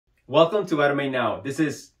Welcome to automateNow.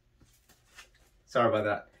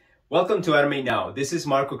 Welcome to automateNow. This is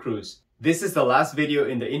Marco Cruz. This is the last video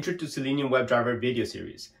in the Intro to Selenium WebDriver video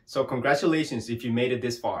series. So congratulations if you made it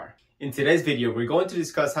this far. In today's video, we're going to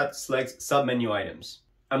discuss how to select submenu items.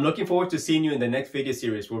 I'm looking forward to seeing you in the next video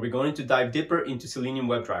series where we're going to dive deeper into Selenium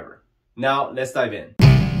WebDriver. Now, let's dive in.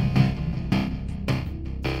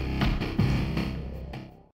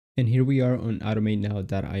 And here we are on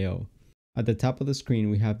automateNow.io. At the top of the screen,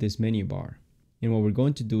 we have this menu bar. And what we're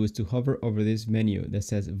going to do is to hover over this menu that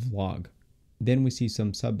says Vlog. Then we see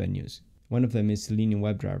some submenus. One of them is Selenium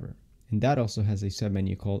WebDriver. And that also has a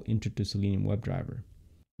submenu called Intro to Selenium WebDriver.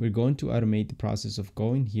 We're going to automate the process of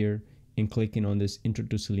going here and clicking on this Intro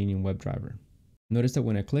to Selenium WebDriver. Notice that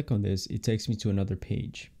when I click on this, it takes me to another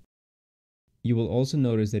page. You will also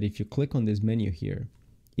notice that if you click on this menu here,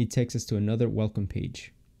 it takes us to another welcome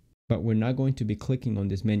page. But we're not going to be clicking on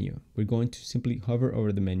this menu. We're going to simply hover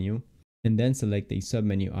over the menu and then select a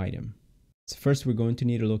submenu item. So first, we're going to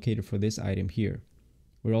need a locator for this item here.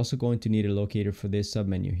 We're also going to need a locator for this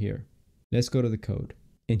submenu here. Let's go to the code.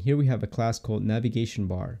 And here we have a class called navigation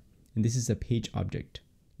bar, and this is a page object.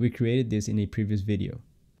 We created this in a previous video.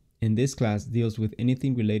 And this class deals with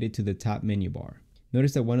anything related to the top menu bar.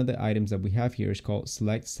 Notice that one of the items that we have here is called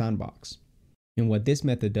select sandbox. And what this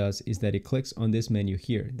method does is that it clicks on this menu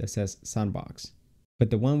here that says sandbox. But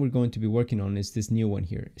the one we're going to be working on is this new one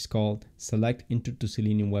here. It's called select Intro to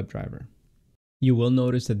Selenium WebDriver. You will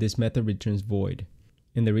notice that this method returns void.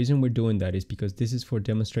 And the reason we're doing that is because this is for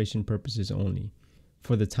demonstration purposes only.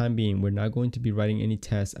 For the time being, we're not going to be writing any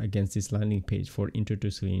tests against this landing page for Intro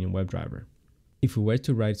to Selenium WebDriver. If we were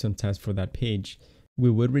to write some tests for that page, we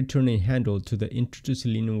would return a handle to the Intro to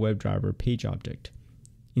Selenium WebDriver page object,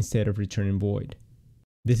 instead of returning void.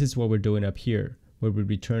 This is what we're doing up here, where we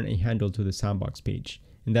return a handle to the sandbox page,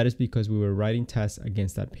 and that is because we were writing tests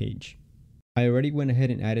against that page. I already went ahead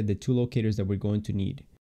and added the two locators that we're going to need.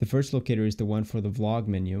 The first locator is the one for the vlog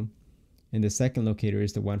menu, and the second locator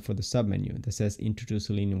is the one for the submenu that says Intro to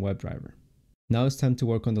Selenium WebDriver. Now it's time to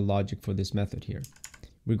work on the logic for this method here.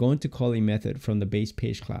 We're going to call a method from the base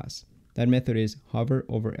page class. That method is hover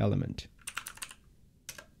over element.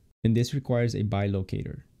 And this requires a by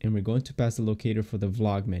locator, and we're going to pass the locator for the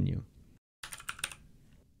vlog menu.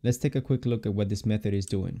 Let's take a quick look at what this method is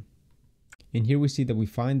doing. And here we see that we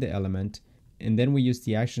find the element, and then we use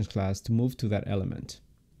the actions class to move to that element.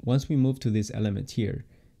 Once we move to this element here,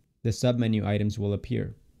 the submenu items will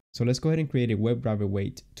appear. So let's go ahead and create a WebDriver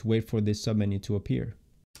wait to wait for this submenu to appear.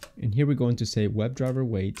 And here we're going to say WebDriver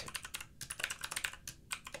wait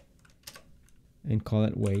and call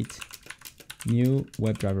it wait new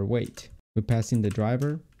WebDriver wait. We pass in the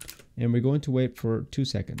driver and we're going to wait for 2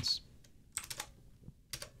 seconds.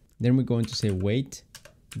 Then we're going to say wait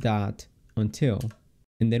dot until,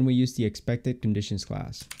 and then we use the ExpectedConditions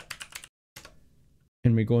class.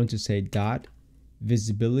 And we're going to say dot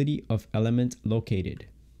visibilityOfElementLocated.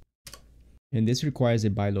 And this requires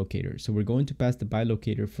a by locator. So we're going to pass the by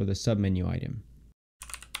locator for the submenu item.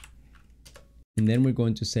 And then we're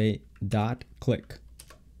going to say dot click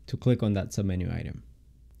to click on that submenu item.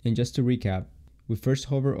 And just to recap, we first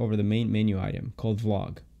hover over the main menu item called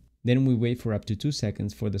vlog. Then we wait for up to 2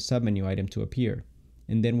 seconds for the submenu item to appear.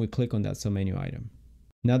 And then we click on that submenu item.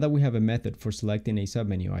 Now that we have a method for selecting a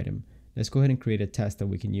submenu item, let's go ahead and create a test that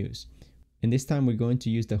we can use. And this time we're going to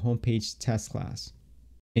use the homepage test class.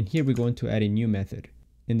 And here we're going to add a new method.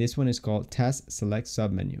 And this one is called test select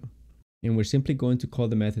submenu. And we're simply going to call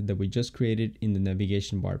the method that we just created in the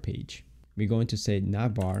navigation bar page. We're going to say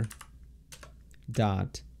navbar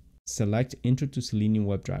dot select Intro to Selenium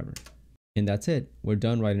WebDriver. And that's it. We're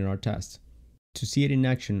done writing our test. To see it in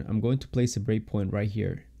action, I'm going to place a breakpoint right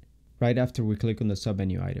here, right after we click on the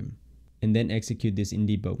submenu item, and then execute this in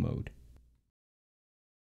debug mode.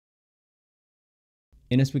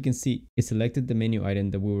 And as we can see, it selected the menu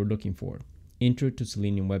item that we were looking for, Intro to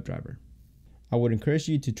Selenium WebDriver. I would encourage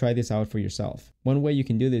you to try this out for yourself. One way you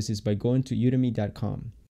can do this is by going to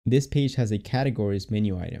udemy.com. This page has a categories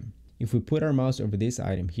menu item. If we put our mouse over this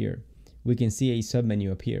item here, we can see a submenu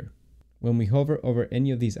appear. When we hover over any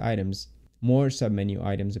of these items, more submenu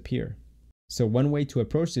items appear. So one way to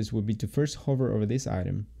approach this would be to first hover over this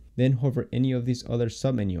item, then hover any of these other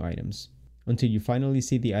submenu items until you finally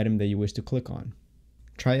see the item that you wish to click on.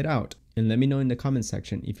 Try it out and let me know in the comment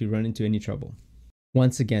section if you run into any trouble.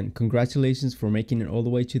 Once again, congratulations for making it all the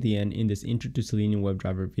way to the end in this Intro to Selenium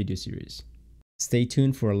WebDriver video series. Stay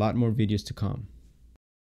tuned for a lot more videos to come.